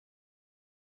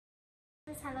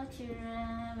Hello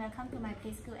children, welcome to my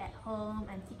play school at home.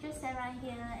 I'm teacher Sarah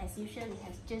here. As usual, we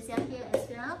have Josiah here as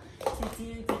well to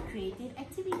do the creative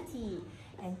activity.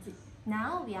 And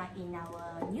now we are in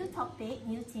our new topic,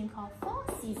 new theme called Fall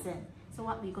Season. So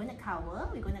what we're going to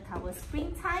cover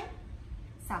springtime,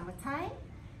 summertime,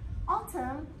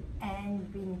 autumn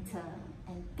and winter.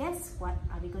 And guess what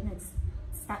are we going to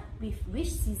start with?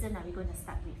 Which season are we going to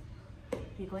start with?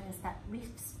 We're going to start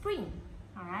with spring.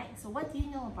 Alright, so what do you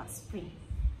know about spring?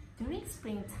 During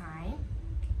springtime,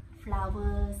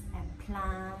 flowers and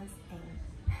plants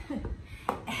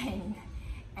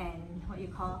and what you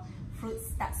call fruits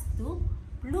starts to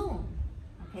bloom.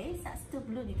 Okay, starts to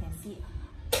bloom. You can see,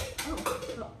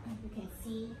 you can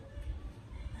see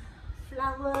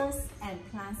flowers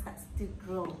and plants starts to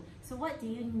grow. So what do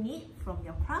you need from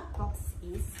your craft box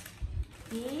is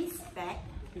this bag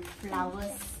with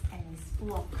flowers and it's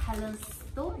full of color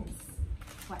stones.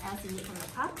 What else you need from the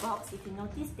craft box? If you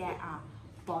notice, there are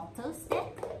bottles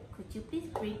there. Could you please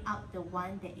bring out the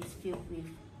one that is filled with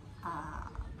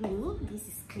glue? This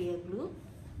is clear glue.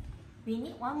 We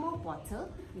need one more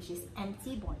bottle, which is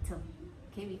empty bottle.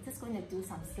 Okay, we're just going to do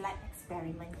some slight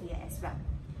experiment here as well.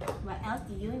 What else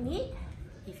do you need?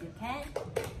 If you can,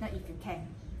 not if you can,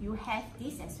 you have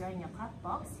this as well in your craft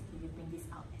box. You will bring this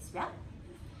out as well.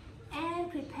 And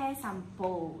prepare some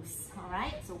bowls.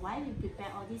 Alright, so why we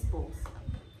prepare all these bowls?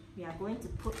 We are going to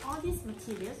put all these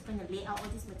materials, going to lay out all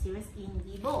these materials in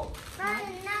the bowl. Now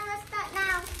let's start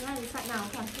now. Yeah, let's start now.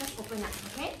 Okay, let's open up,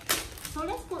 okay? So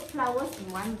let's put flowers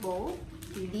in one bowl,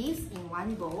 leaves in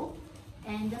one bowl,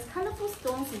 and the colorful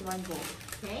stones in one bowl,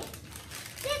 okay?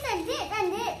 This and this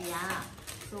and this. Yeah.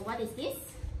 So what is this?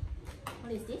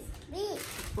 What is this? Leaves.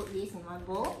 Put these in one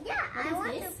bowl. Yeah, I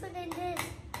want this? to put in this.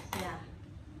 Yeah.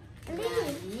 Leaves.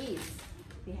 Yeah, leaves.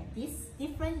 We have these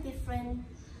different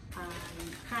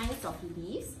kinds of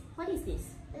leaves. What is this?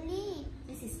 Leaves.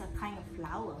 This is a kind of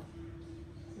flower.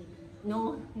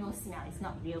 No smell. It's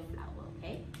not real flower.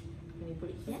 Okay. Can we put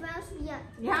it here? It smells weird.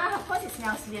 Yeah, of course it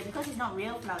smells weird because it's not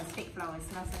real flower. It's fake flower. It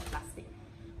smells like plastic.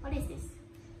 What is this?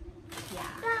 Yeah.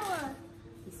 Flower.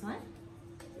 This one?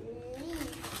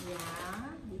 Leaves. Yeah.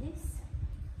 This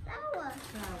Flower.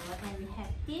 flower. And we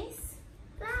have this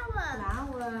Flower.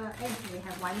 flower. And we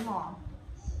have one more.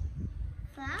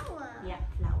 Flower. Yeah,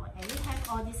 flower. And we have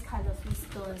all these colorful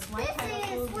stones. Why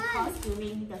colorful? Because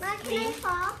during the spring,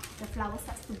 the flower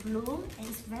starts to bloom and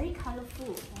it's very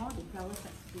colorful. All the flowers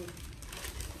start to bloom.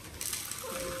 So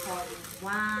we pour in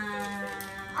one.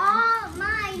 Oh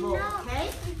my bowl, no.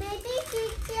 okay? Baby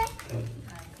teacher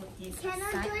I put this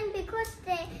cannot aside. join because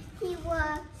he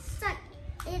will suck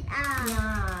it out.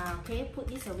 Yeah, okay. Put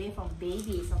this away from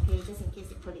babies, okay? Just in case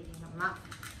you put it in your mouth.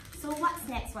 So what's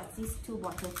next? What's these two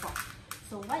bottles for?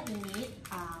 So what you need,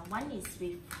 one is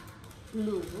with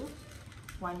glue,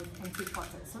 one with empty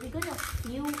bottle. So we're going to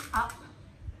fill up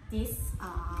this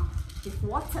with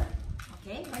water.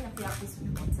 Okay, we're going to fill up this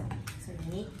with water. So you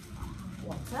need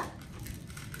water.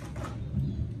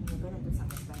 We're going to do some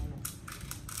experiments.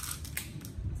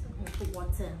 So we're going to put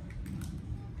water.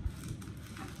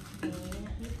 Okay,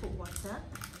 let me put water.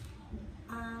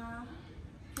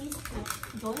 Please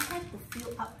don't have to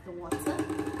fill up the water.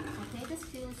 Okay, just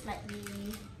fill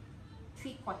slightly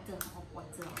 3/4 of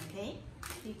water. Okay,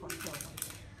 3/4 of water.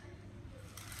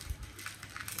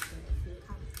 So fill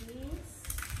up this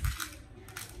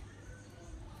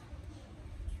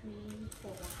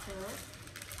 3/4.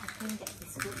 I think that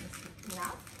is good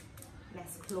enough.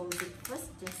 Let's close it first,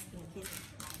 just in case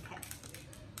it's not kept.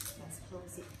 Let's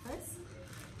close it first.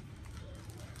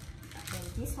 And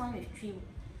this one with 3/4.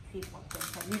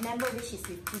 But remember which is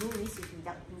with glue, which is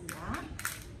without glue. Yeah?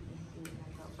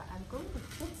 But I'm going to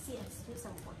put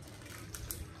some water.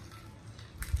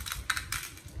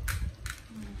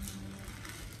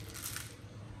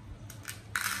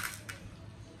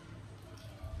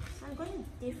 So I'm going to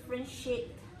differentiate.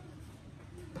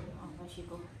 Oh, where she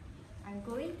go? I'm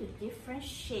going to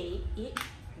differentiate it by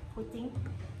putting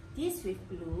this with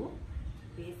blue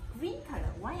with green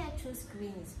color. Why I choose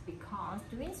green is because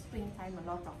during springtime a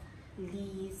lot of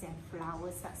leaves and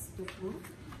flowers starts to bloom.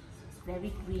 So it's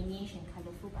very greenish and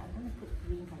colorful, but I'm going to put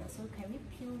green color. So can we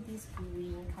peel this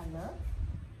green color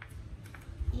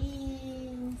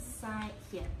inside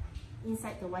here?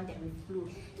 Inside the one that with blue.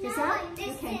 No,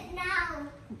 this is now.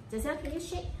 Giselle, can you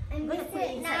shake? I'm going to put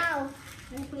it now.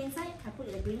 Let me put it inside. I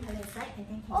put the green color inside and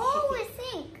then can Oh, shake it. it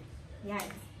sink. Yeah,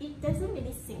 it doesn't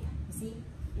really sink. You see?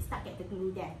 It's stuck at the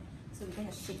glue there. So we're going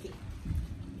to shake it.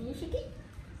 Can you shake it?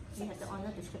 You have the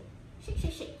honor to shake. Shake,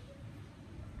 shake, shake.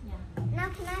 Yeah. Now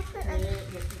can I put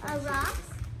a rock?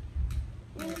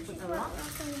 Put a rock.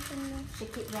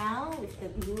 Shake it round with the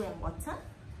glue and water.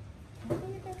 I'm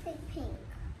going to say pink.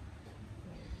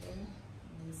 Then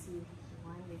you see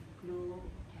one with glue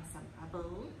and some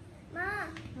bubble. Ma,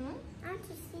 Hmm? I want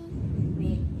to see.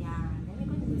 Wait, yeah. Then we're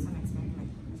going to do some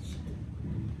experiment. Shake it.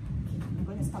 Okay, I'm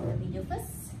going to stop the video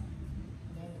first.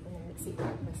 Then we're going to mix it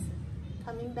up first.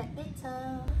 Coming back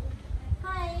later.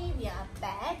 Hi, we are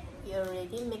back. We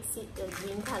already mixed it the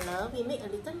green color. We made a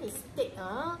little mistake.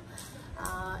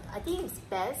 I think it's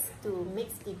best to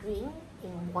mix the green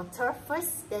in water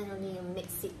first, then only you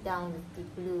mix it down with the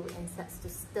blue and starts to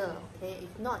stir. Okay,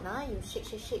 if not, you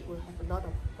shake, will have a lot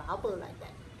of bubble like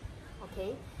that.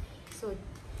 Okay, so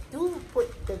do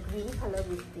put the green color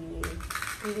with the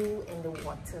blue and the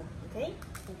water. Okay,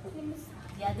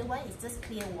 the other one is just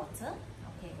clear water.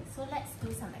 Okay, so let's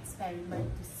do some experiment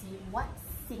to see what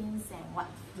sinks and what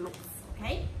floats.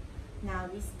 Okay, now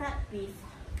we start with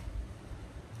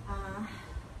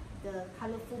the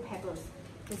colorful pebbles.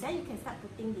 So then you can start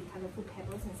putting the colorful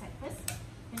pebbles inside first.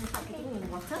 Then you start putting in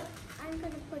water. I'm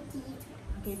going to put these.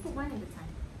 Okay, put one at a time.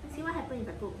 See what happens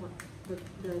if I put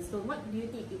the stone. What do you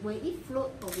think? Will it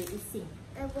float or will it sink?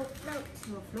 It will float. It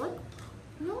will float?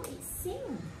 No, it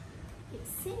sinks. It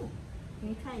sinks. Can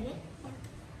you try it?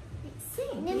 It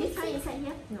sinks. Can you try inside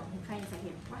here? No, you try inside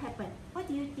here. What happened? What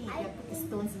do you think if I put the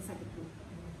stones inside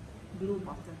the blue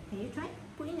bottle? Can you try?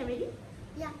 Put in already?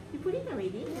 Yeah. You put in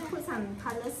already? Yeah. You put some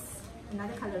colors,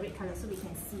 another color, red color, so we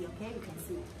can see, okay? We can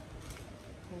see.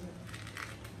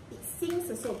 It sinks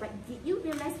also, but did you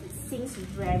realize it sinks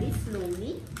very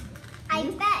slowly? I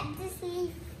bet this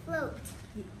leaf float.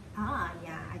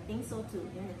 Yeah, I think so too.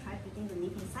 You want to try putting the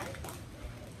leaf inside?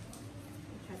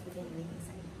 Try putting the leaf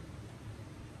inside.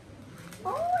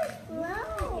 Oh, it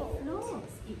floats. It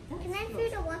floats. It does. Can I float.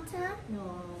 fill the water?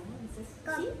 No, it's just,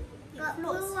 Got- see? It got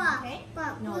floats, glue, okay?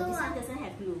 got No, glue. this one doesn't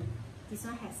have glue. This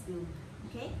one has glue,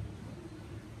 okay?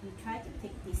 We try to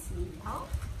take this leaf out.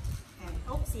 And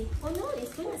oopsie. Oh no,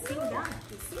 it's going to sink down.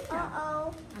 It's sink down.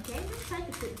 Uh-oh. Okay, let's try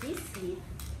to put this leaf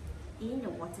in the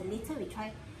water. Later we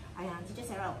try, Teacher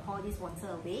Sarah will pour this water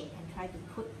away and try to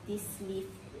put this leaf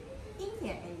in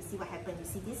here and you see what happens. You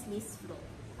see this leaf float.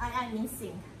 I mean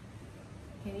sink.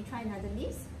 Can we try another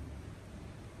leaf?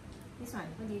 This one,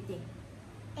 what do you think?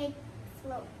 It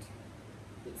float.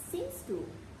 It sinks too.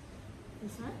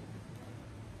 This one?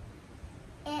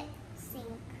 It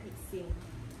sink. It sinks.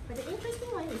 But the interesting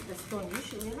one is the stone. You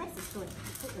should realize the stone.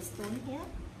 You put the stone here.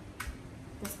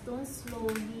 The stone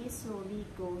slowly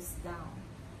goes down.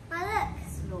 Ma, look.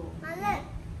 Slow. Ma, look.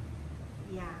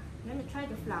 Yeah. You want to try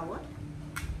the flower?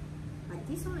 But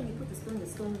this one, when you put the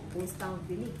stone goes down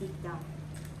really deep down.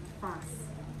 Fast.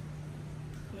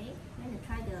 Okay. You want to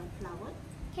try the flower?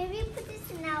 Can we put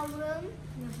this in our room?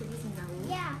 You want to put this in our room?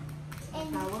 Yeah. The And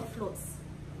flower floats.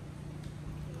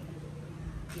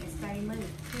 We experiment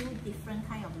with two different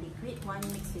kind of liquid. One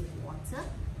mixed with water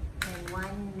and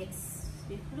one mixed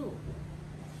with glue.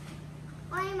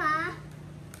 why, Ma? I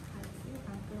think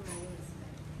Uncle Ryan is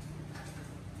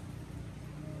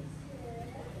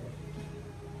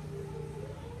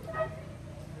back.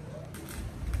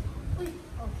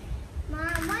 Okay. Ma,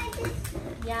 why this?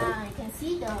 Yeah, you can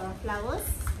see the flowers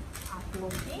are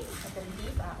floating, but the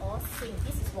leaves are all sink.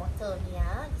 This is water,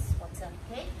 yeah. This is water,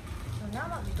 okay? So now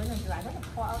what we're going to do, I'm going to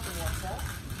pour out the water.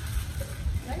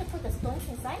 You want to put the stones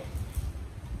inside?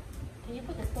 Can you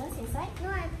put the stones inside? No,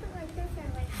 I put like this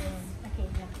and like this. Okay,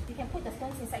 yeah. You can put the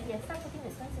stones inside here. Start putting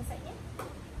the stones inside here.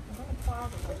 I'm going to pour out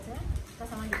the water because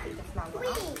I want to take the flower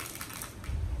out.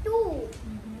 3, 2,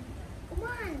 1.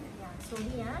 Yeah,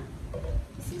 slowly,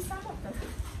 you see some of the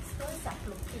stones are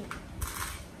floating.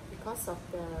 Because of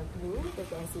the glue, the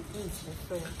density is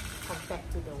different compared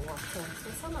to the water. So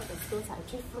some of the stones are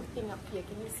actually floating up here.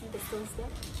 Can you see the stones there?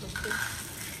 Floating.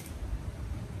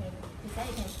 Okay, then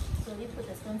you can slowly put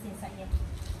the stones inside here.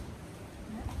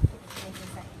 Put the stones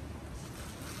inside.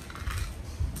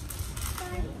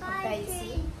 Compare, you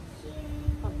see?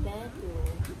 Compare to,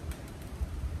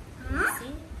 you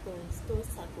see, the stones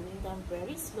are going down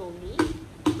very slowly.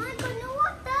 Ma, I got no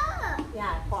water.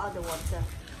 Yeah, pour out the water.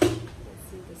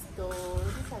 See the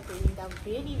stones are going down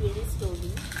really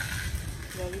slowly.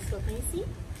 Very slow. Can you see?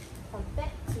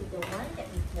 Compared to the one that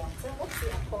with water.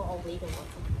 Oopsie, I pour away the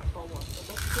water. Pour water.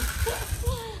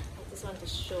 I just want to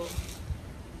show.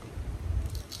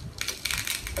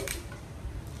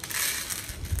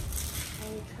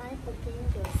 And you try putting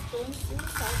the stones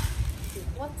inside with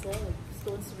water, the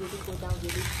stones really go down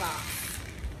really fast.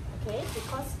 Okay,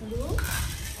 because glue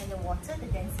and the water, the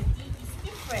density is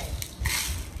different.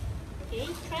 Okay,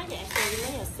 try the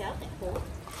experiment yourself at home.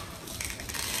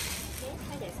 Okay,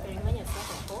 try the experiment yourself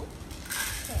at home.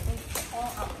 Okay, let's pour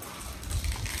out.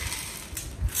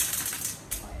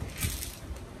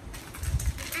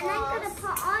 And I'm gonna put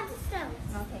all the stones.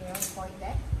 Okay, you want to pour it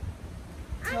there?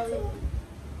 I Slowly.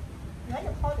 You want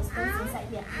to pour the stones inside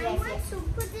here? I Yes, want yes. to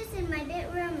put this in my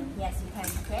bedroom. Yes, you can.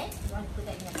 Okay. You want to put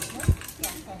that in your bedroom?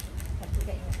 Yeah, can. Can put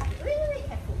that in your bedroom. Wait,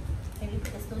 careful. Can we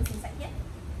put the stones inside here?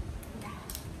 Yeah.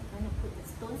 I'm going to put the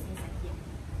stones inside here.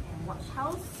 And watch how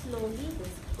slowly the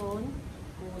stone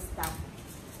goes down.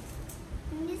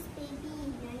 Miss baby.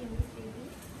 Yeah, you miss baby.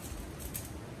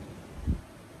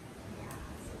 Yeah.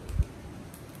 So.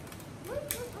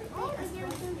 Oh, the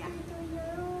you're stones. Yeah.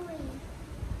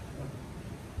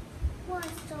 Pour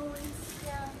stones.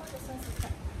 Yeah. Pour the stones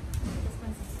inside. The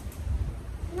stones inside.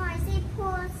 No, I say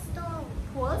pour stone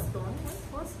Pour stone. What's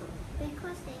pour stone?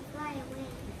 because they fly away.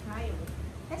 Try it.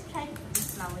 Let's try to put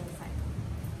this flower inside.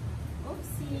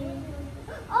 Oopsie.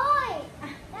 Oi!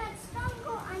 That stone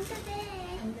go under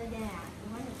there. Under there. You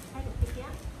want to try to pick it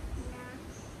up? Nah.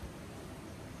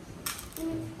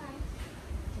 It's fine.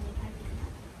 Can you try to pick it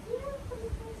up?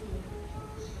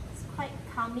 It's quite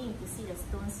calming to see the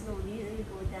stone slowly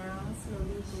go down,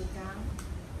 slowly go down.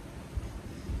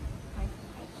 I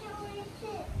can't reach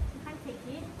it. You can't take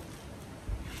it.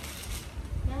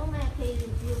 Never mind, okay,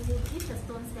 you leave the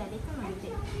stones there. Later on I you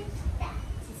take. can't reach that.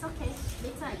 It's okay.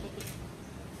 Later I take it.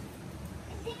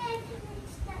 I think I can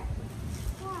reach that.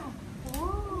 Wow.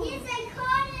 Oh. Yes, I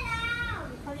caught it out.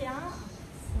 You pull it out.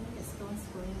 See the stones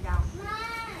going down.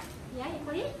 Mom, Yeah, you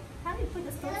put it? How do you put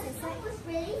the stones the inside? stone was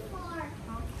really far.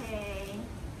 Okay.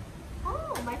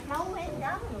 Oh, my flower went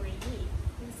down already.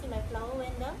 You see my flower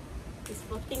went down? It's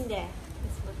floating there.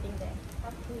 It's floating there. How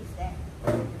cool is that?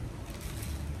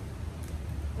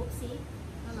 Oopsie.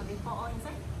 No, no, we pour all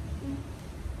inside.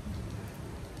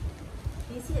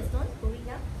 Do you see the stone going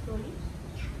down slowly?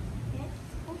 Yeah.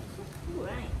 Oh, so cool,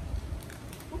 right?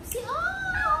 Oopsie.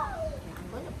 Oh! Yeah, I'm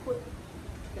going to put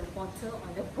the water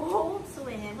on the bowl so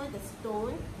whenever the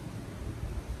stone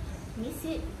miss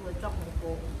it, it will drop on the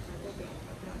bowl rather than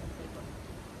dropping on the table.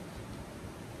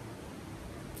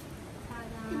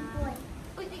 Ta-da! Good boy.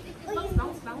 Bounce,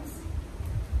 bounce, bounce.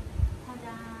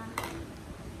 Ta-da!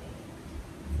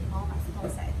 See all my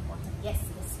stones are at the bottom. Yes,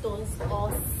 the stones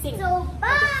all sink. So,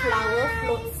 But the flower bye.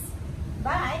 floats.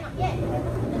 Bye, not yet. We have to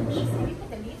put the leaves. Have you put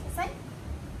the leaves inside?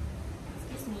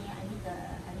 Excuse me, I need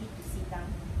to sit down.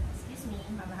 Excuse me,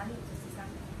 Mama, I need to sit down.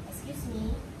 Excuse me,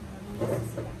 Mama needs to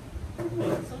sit down.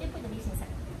 Okay, so you put the leaves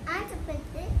inside. I have to put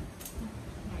this.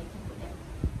 Yeah, you can put that.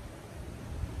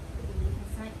 Put the leaf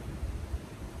inside.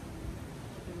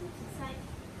 Put the leaves inside.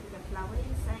 Put the flower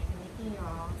inside and making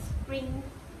your spring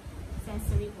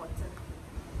sensory water.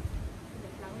 Put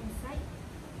the flower inside.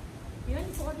 You want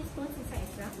to put all these stones inside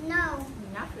as well? No.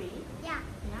 Enough already? Yeah.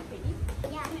 Enough already?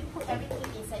 Yeah. We put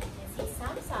everything inside. You can see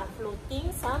some are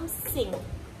floating, some sink.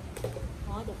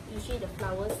 Usually the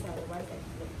flowers are the ones that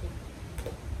are floating.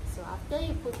 So after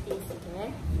you put this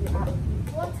again, you add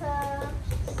water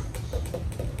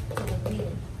to the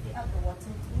green. You add the water to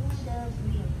the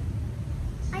green.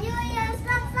 Ayo,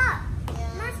 stop.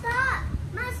 Yeah. Must stop.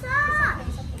 It's okay,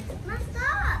 it's okay, it's okay. Must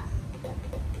stop.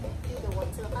 Fill the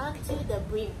water until the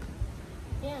brim.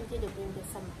 Yeah, until the brim there's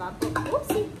some bubble.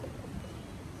 Oopsie!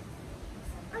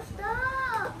 Must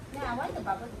stop. Yeah, I want the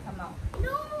bubble to come out.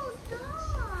 No,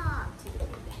 stop. To the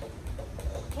brim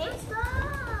there. Okay?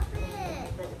 Stop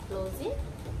it. Better close it.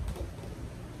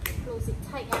 Close it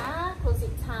tight, ah. Close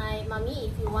it tight.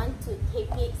 Mommy, if you want to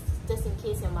tape it, just in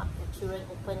case your children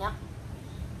open up,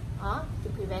 to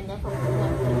prevent them from opening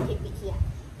up, you can tape it here.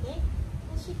 Okay?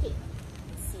 Let's shake it.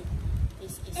 See,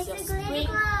 this is It's your a spring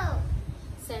glitter.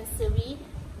 sensory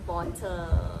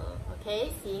bottle.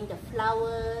 Okay, seeing the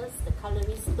flowers, the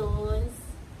coloring stones.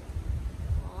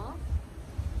 Oh,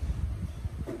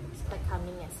 it's quite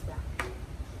calming as well.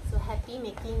 So happy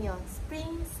making your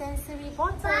spring sensory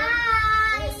bottle. Bye.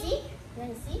 You want to see? You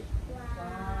want to see? Wow.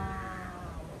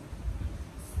 Wow.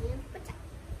 Super.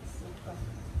 Super.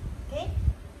 Okay.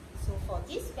 So for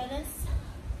this balance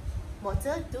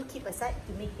bottle, do keep aside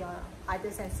to make your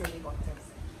other sensory bottles.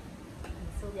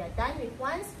 So we are done with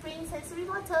one spring sensory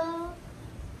bottle.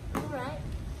 Alright.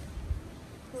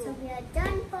 So we are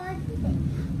done for today.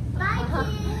 Bye,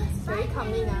 kids. It's very Bye,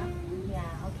 calming, parents.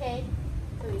 Yeah, okay.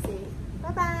 So we say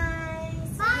bye-bye.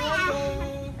 See Bye. you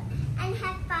again. And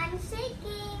have fun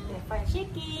shaking. Have fun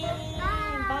shaking. Bye.